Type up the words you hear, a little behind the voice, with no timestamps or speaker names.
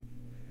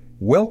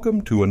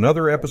Welcome to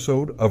another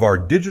episode of our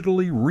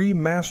digitally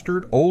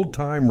remastered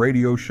old-time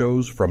radio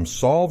shows from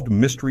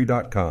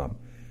SolvedMystery.com.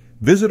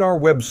 Visit our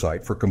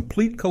website for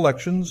complete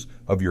collections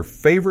of your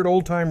favorite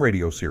old-time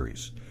radio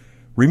series.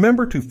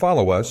 Remember to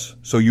follow us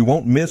so you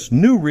won't miss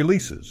new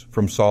releases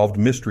from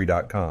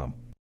SolvedMystery.com.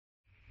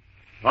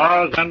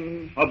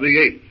 Tarzan of the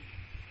Apes,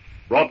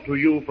 brought to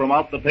you from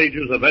out the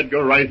pages of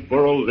Edgar Rice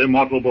Burroughs'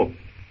 immortal book.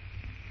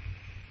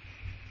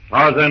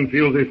 Tarzan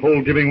feels his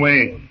hold giving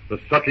way. The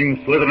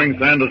sucking, slithering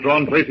sand has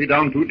drawn Tracy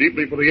down too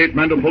deeply for the ape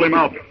man to pull him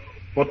out.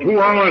 For 2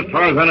 hours,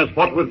 Tarzan has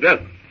fought with death.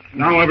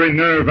 Now every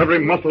nerve, every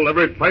muscle,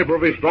 every fiber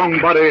of his strong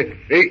body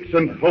aches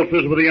and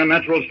pulses with the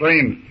unnatural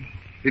strain.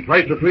 He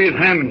tries to free his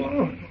hands.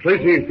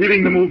 Tracy,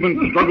 feeling the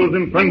movement, struggles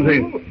in frenzy,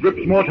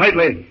 grips more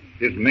tightly.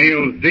 His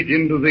nails dig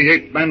into the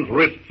ape man's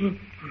wrists.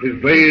 His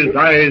glazed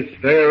eyes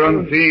stare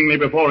unseeingly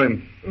before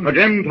him.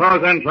 Again,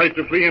 Tarzan tries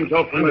to free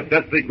himself from the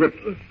deathly grip.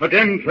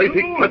 Again,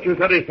 Tracy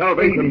clutches at his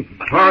salvation,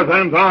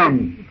 Tarzan's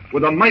arm.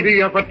 With a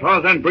mighty effort,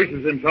 Tarzan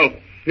braces himself.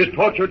 His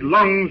tortured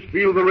lungs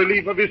feel the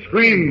relief of his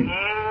scream.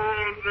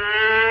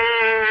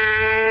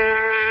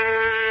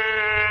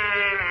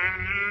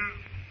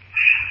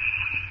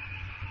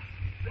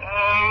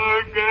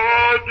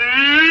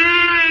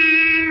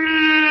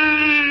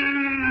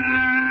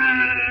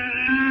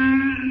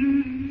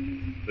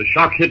 The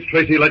shock hits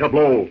Tracy like a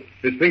blow.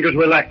 His fingers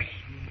relax.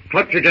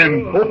 Clutch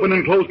again, open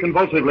and close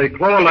convulsively,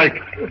 claw-like.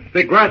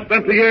 They grasp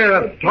empty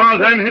air.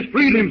 Tarzan has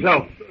freed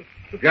himself.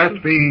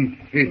 Gasping,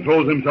 he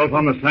throws himself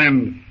on the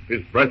sand.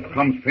 His breath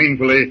comes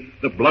painfully.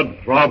 The blood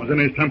throbs in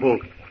his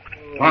temples.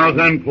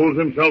 Tarzan pulls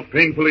himself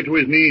painfully to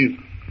his knees.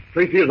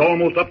 Tracy is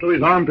almost up to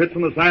his armpits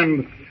in the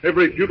sand.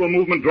 Every futile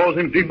movement draws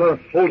him deeper,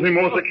 holds him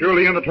more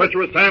securely in the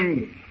treacherous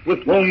sand.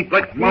 With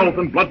foam-flecked mouth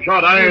and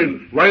bloodshot eyes,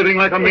 writhing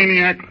like a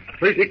maniac,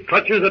 Tracy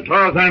clutches at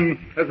Tarzan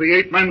as the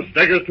ape-man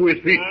staggers to his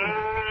feet.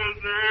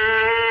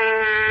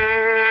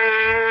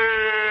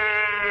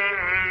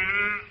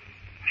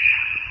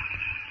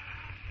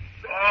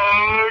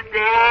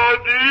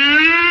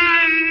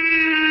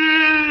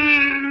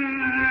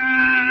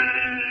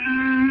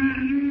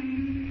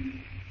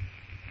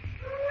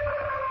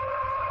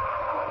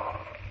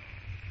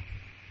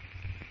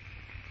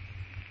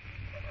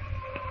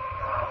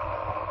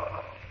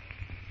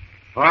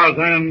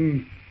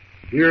 Tarzan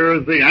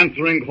hears the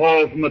answering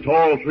call from the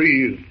tall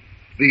trees.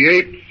 The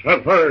apes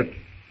have heard.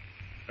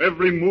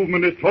 Every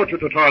movement is torture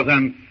to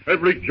Tarzan.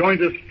 Every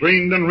joint is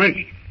strained and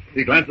wrenched.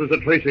 He glances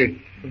at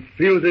Tracy,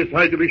 feels his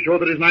side to be sure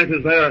that his knife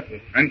is there,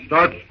 and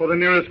starts for the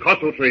nearest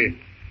cottle tree.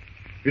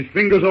 His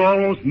fingers are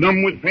almost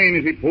numb with pain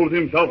as he pulls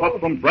himself up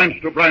from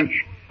branch to branch.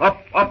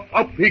 Up, up,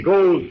 up he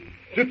goes,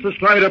 sits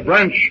astride a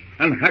branch,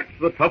 and hacks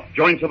the tough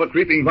joints of a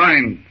creeping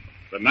vine.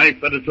 The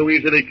knife that had so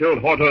easily killed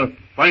Horta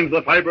finds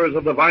the fibers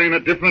of the vine a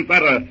different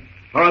matter.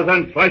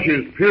 Tarzan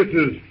slashes,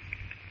 pierces.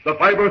 The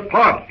fibers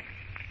part.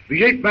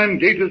 The ape-man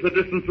gauges the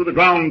distance to the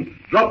ground,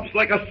 drops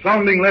like a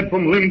sounding lead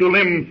from limb to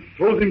limb,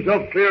 throws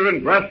himself clear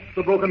and grasps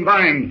the broken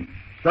vine.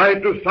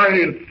 Side to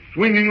side,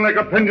 swinging like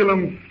a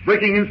pendulum,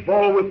 breaking his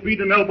fall with feet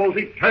and elbows,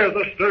 he tears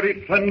the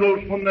sturdy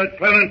tendrils from that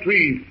parent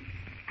tree.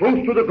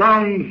 Close to the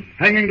ground,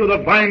 hanging to the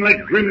vine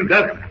like grim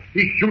death,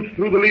 he shoots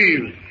through the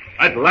leaves.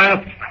 At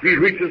last, he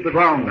reaches the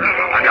ground.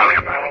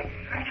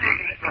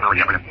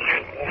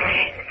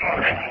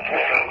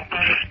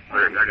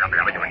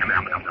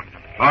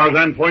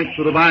 Tarzan points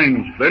to the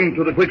vines, then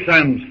to the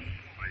quicksands.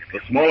 The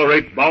smaller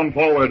apes bound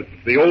forward.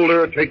 The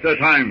older take their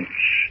time.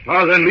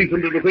 Tarzan leads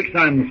them to the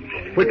quicksands.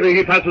 Quickly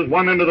he passes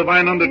one end of the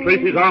vine under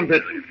Tracy's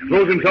armpits,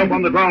 throws himself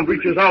on the ground,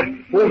 reaches out,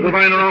 pulls the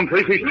vine around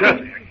Tracy's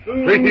chest.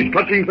 Tracy's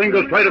clutching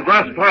fingers try to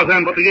grasp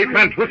Tarzan, but the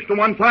ape-man twists to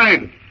one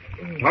side.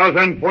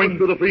 Tarzan points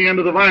to the free end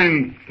of the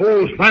vine,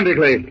 pulls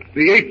frantically.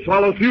 The ape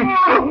swallows suit.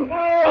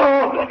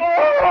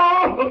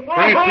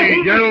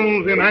 Tracy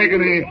yells in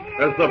agony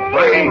as the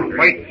vine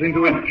bites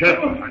into his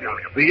chest.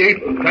 The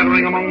apes,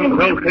 scattering among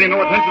themselves, pay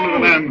no attention to the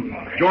man,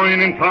 join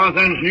in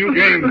Tarzan's new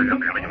game.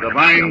 The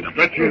vine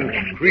stretches,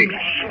 creaks,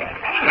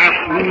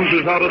 sap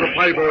oozes out of the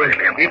fiber.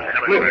 It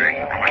splits.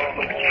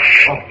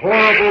 A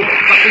horrible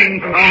sucking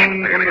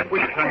sound from the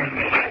quicksand.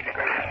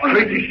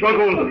 Tracy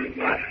struggles.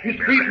 His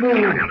feet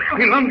move.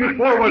 He lunges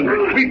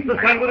forward, beats the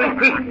sand with his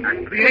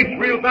fist. The apes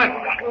reel back.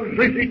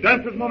 Tracy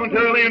dances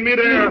momentarily in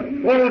midair,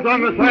 falls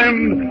on the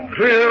sand,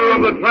 clear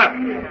of the trap.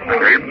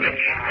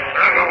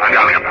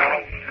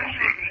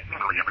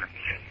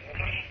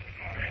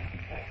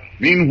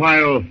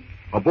 Meanwhile,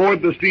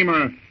 aboard the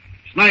steamer,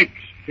 Snipes,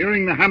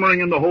 hearing the hammering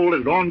in the hold,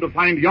 has gone to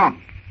find Yonk,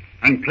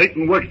 and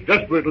Clayton works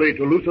desperately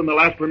to loosen the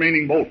last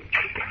remaining bolt.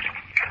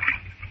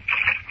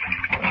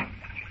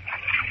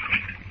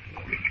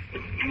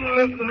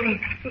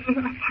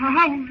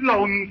 How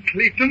long,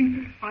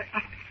 Clayton?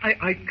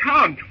 I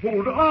can't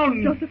hold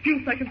on. Just a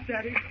few seconds,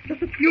 Daddy.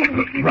 Just a few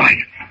minutes. Right.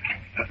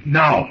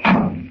 Now.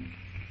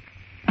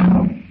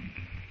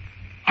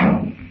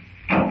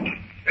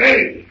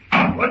 Hey,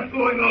 what's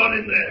going on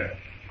in there?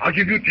 I'll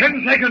give you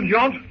 10 seconds,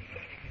 Yount.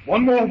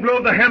 One more blow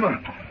of the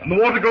hammer, and the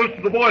water goes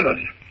to the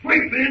boilers.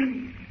 Quick,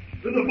 then,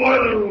 to the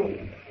boiler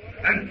room.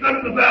 and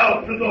slip the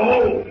valve to the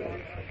hole.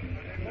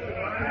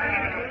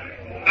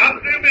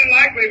 Not very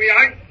likely,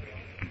 Bianca.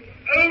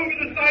 Over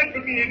the side for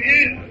me it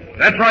is.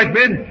 That's right,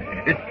 Ben.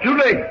 It's too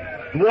late.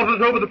 The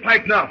water's over the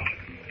pipe now.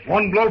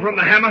 One blow from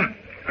the hammer,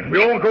 and we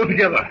all go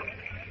together.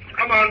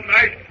 Come on,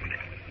 Mike.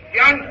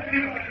 Young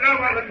Steve slow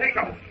on the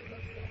takeoff.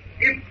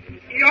 If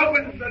he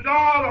opens the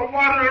door, the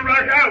water will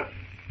rush out.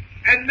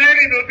 And then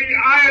it'll be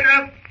high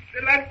enough to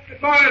let the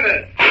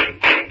boilers.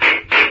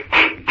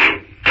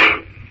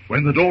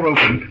 When the door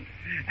opens,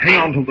 hang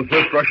on till the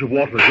first rush of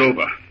water is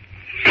over.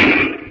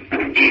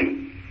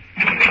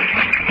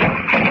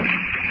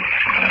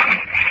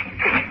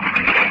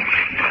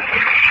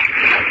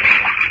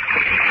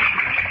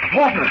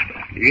 Porter!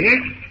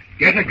 Yes?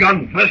 Get a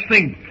gun, first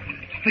thing.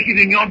 Stick it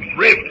in your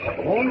ribs.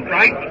 All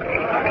right.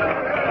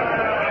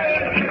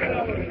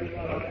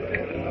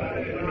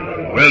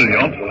 Well,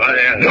 Yont.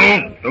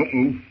 No, don't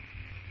move.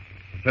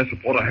 Professor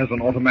Porter has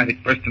an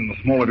automatic pressed in the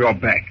small of your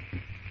back.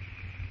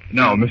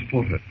 Now, Miss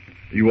Porter,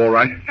 are you all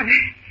right?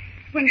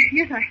 Well,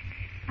 yes,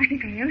 I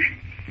think I am.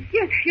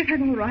 Yes,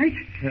 I'm all right.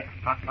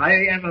 I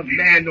am a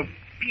man of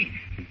peace.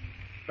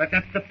 But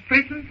at the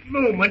present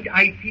moment,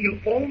 I feel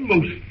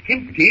almost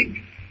tempted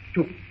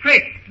to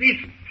press this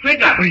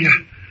trigger. Oh,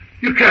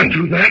 you can't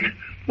do that.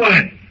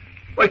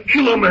 Why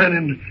kill a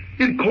man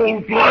in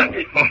cold blood?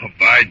 Oh,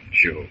 by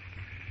Jove.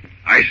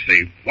 I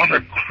say, what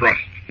a crust.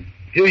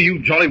 Here you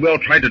jolly well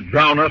tried to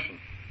drown us.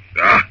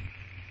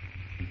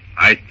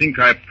 I think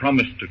I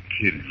promised to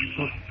kill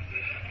you.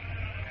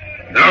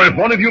 Now, if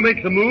one of you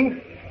makes a move,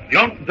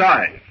 Yont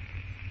dies.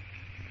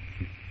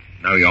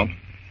 Now, Yont,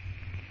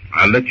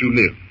 I'll let you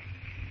live.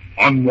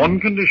 On one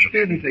condition.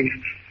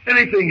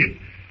 Anything.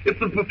 If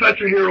the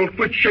professor here will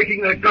quit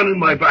shaking that gun in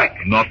my back.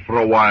 Not for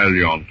a while,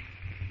 Yont.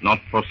 Not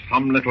for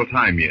some little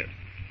time yet.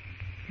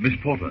 Miss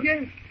Porter.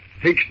 Yes.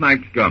 Take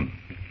Snipes' gun.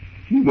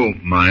 He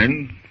won't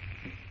mind.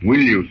 Will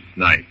you,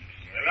 Snipes?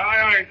 Well,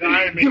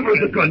 I Give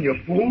her the gun, you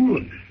fool.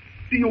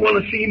 Do you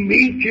want to see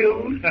me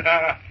killed?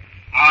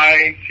 I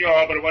ain't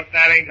sure, but what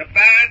that ain't a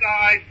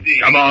bad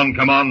idea.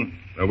 Come on.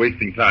 We're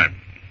wasting time.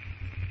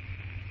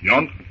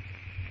 Yont,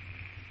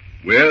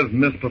 where's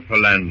Mr.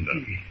 Philander?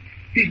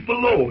 He's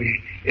below,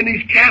 in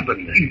his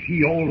cabin. Is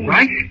he all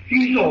right?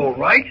 He's all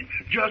right.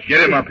 Just...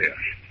 Get him up here.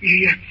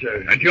 Yes,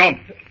 sir. And Yont,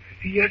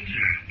 Yes,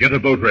 sir. get a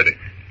boat ready.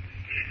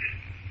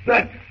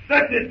 That's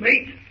it,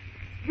 mate.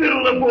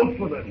 Fill the boat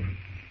for them.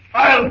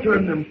 I'll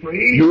turn them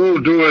free.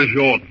 You'll do as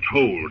you're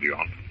told,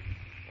 Yont,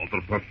 or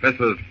the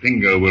professor's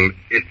finger will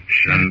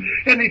itch and...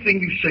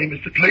 Anything you say,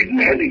 Mr. Clayton,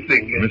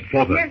 anything. Miss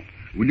Porter, Yes.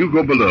 will you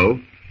go below,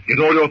 get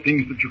all your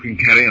things that you can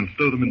carry, and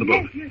stow them in the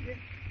boat? Yes.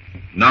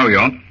 Now,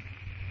 Yont,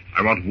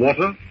 I want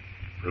water,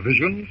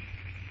 provisions,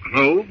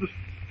 clothes,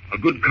 a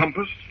good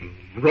compass,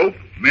 rope,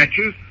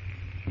 matches,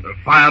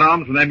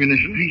 firearms and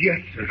ammunition. Yes,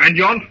 sir. And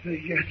Yont,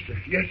 Yes, sir.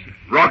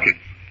 rockets.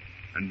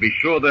 And be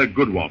sure they're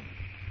good ones.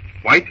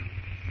 White,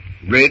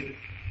 red,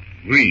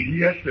 green.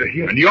 Yes, sir.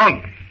 And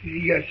Yont,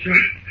 Yes, sir.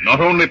 not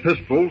only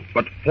pistols,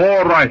 but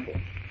 4 rifles.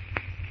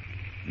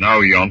 Now,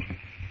 Yont,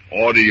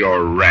 order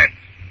your rats.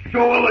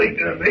 So late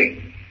there,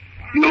 mate.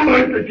 You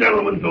heard the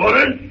gentleman's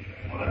orders.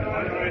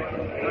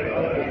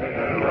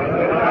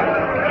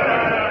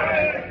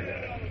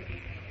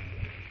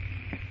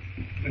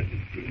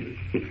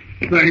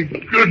 Thank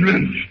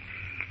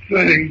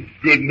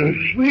goodness.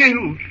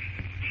 Well,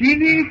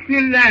 Tilly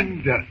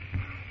Philander,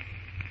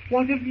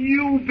 what have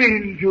you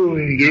been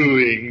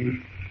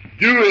doing?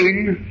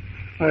 Doing?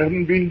 I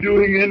haven't been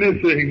doing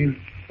anything.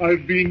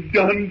 I've been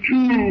done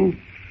too.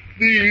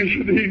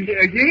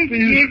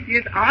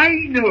 Yes, I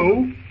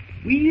know.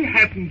 We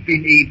haven't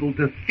been able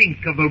to think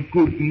of a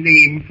good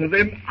name for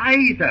them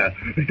either.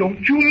 Don't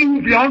you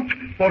move, Yont,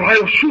 or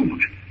I'll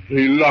shoot.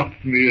 They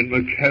locked me in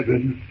the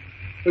cabin.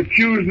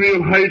 Accused me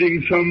of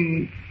hiding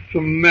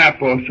some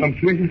map or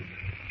something.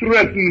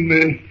 Threatened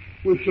me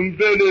with some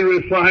very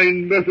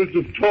refined methods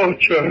of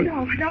torture.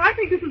 No, I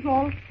think this is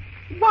all...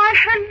 Why,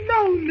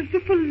 hello, Mr.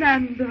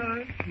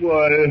 Philander.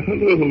 Why,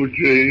 hello,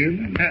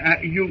 Jane.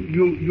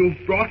 You've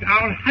brought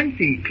our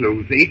hunting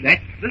clothes, eh?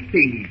 That's the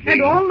thing.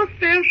 And all the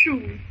spare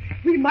shoes.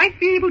 We might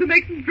be able to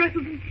make some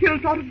dresses and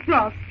kilts out of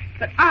grass,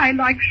 but I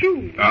like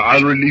shoes.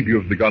 I'll relieve you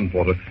of the gun,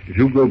 Porter. If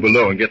you'll go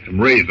below and get some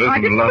razors... I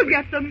and didn't allow-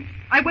 forget them.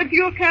 I went to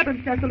your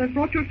cabin, Cecil, and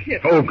brought your kit.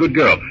 Oh, good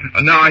girl.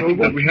 And now I think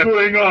that What's we have...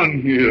 going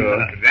on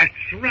here? That's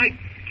right,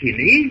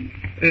 Tilly.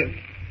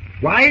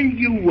 While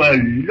you were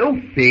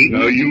loafing...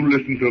 Now, you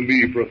listen to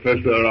me,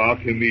 Professor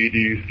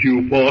Archimedes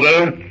Q.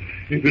 Porter.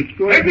 If it's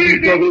going to be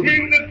trouble...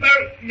 Everything in the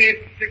boat,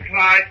 Mr.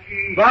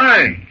 Clayton.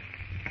 Fine.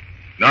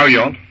 Now,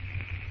 Yont,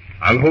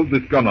 I'll hold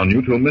this gun on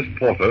you till Miss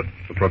Porter,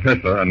 the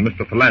professor, and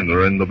Mr.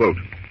 Philander are in the boat.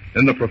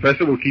 Then the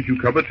professor will keep you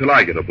covered till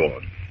I get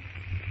aboard.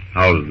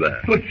 How's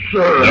that? But,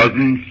 sir...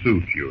 Doesn't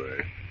suit you,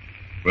 eh?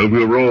 Well,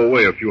 we'll row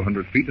away a few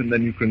hundred feet, and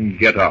then you can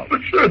get out.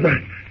 But, sir,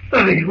 that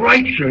ain't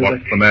right, sir.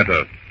 What's the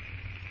matter?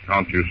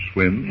 Can't you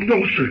swim?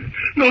 No,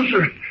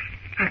 sir.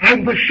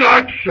 And the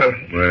sharks, sir.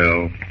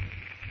 Well,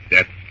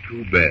 that's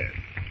too bad.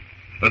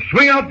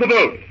 Swing out the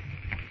boat.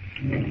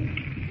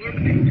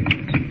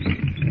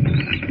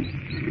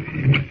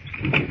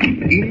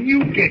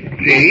 get,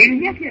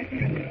 Jane. Yes, yes.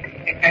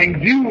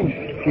 And you,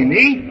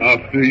 Skinny.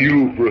 After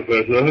you,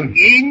 Professor.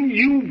 In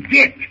you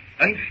get.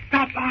 And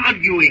stop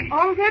arguing.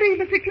 All ready,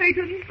 Mr.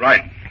 Clayton.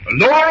 Right.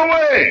 Lower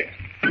away.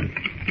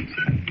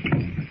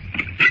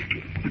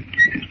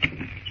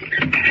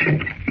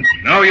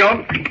 Now,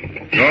 young.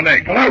 You're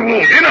next. I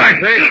won't. In,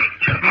 I say.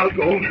 I'll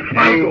go.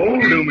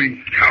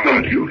 Blooming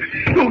coward.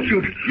 Don't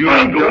shoot.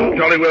 I'll go.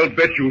 Jolly well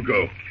bet you'll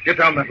go. Get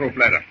down that rope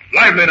ladder.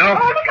 Lively now.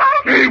 Oh, look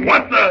out! Hey,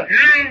 what the?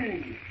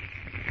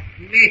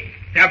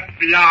 Mr.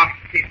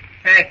 Blasted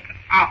First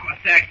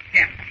Officer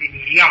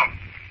Captain Young.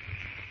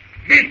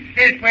 This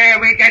is where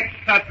we get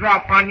the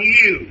drop on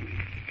you.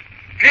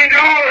 And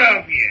all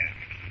of you.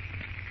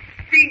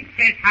 This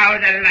is how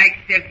the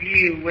likes of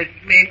you was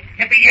meant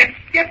to be a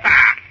skipper.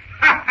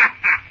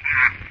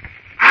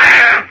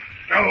 I'll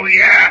show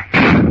ya.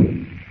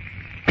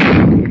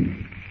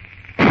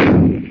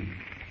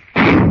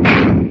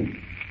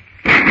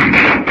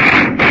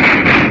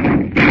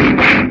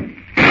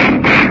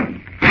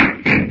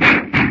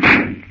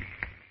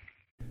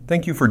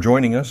 Thank you for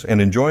joining us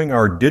and enjoying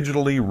our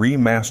digitally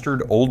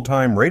remastered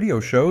old-time radio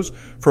shows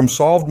from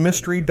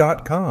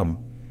SolvedMystery.com.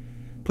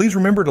 Please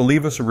remember to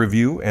leave us a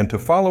review and to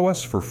follow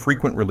us for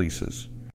frequent releases.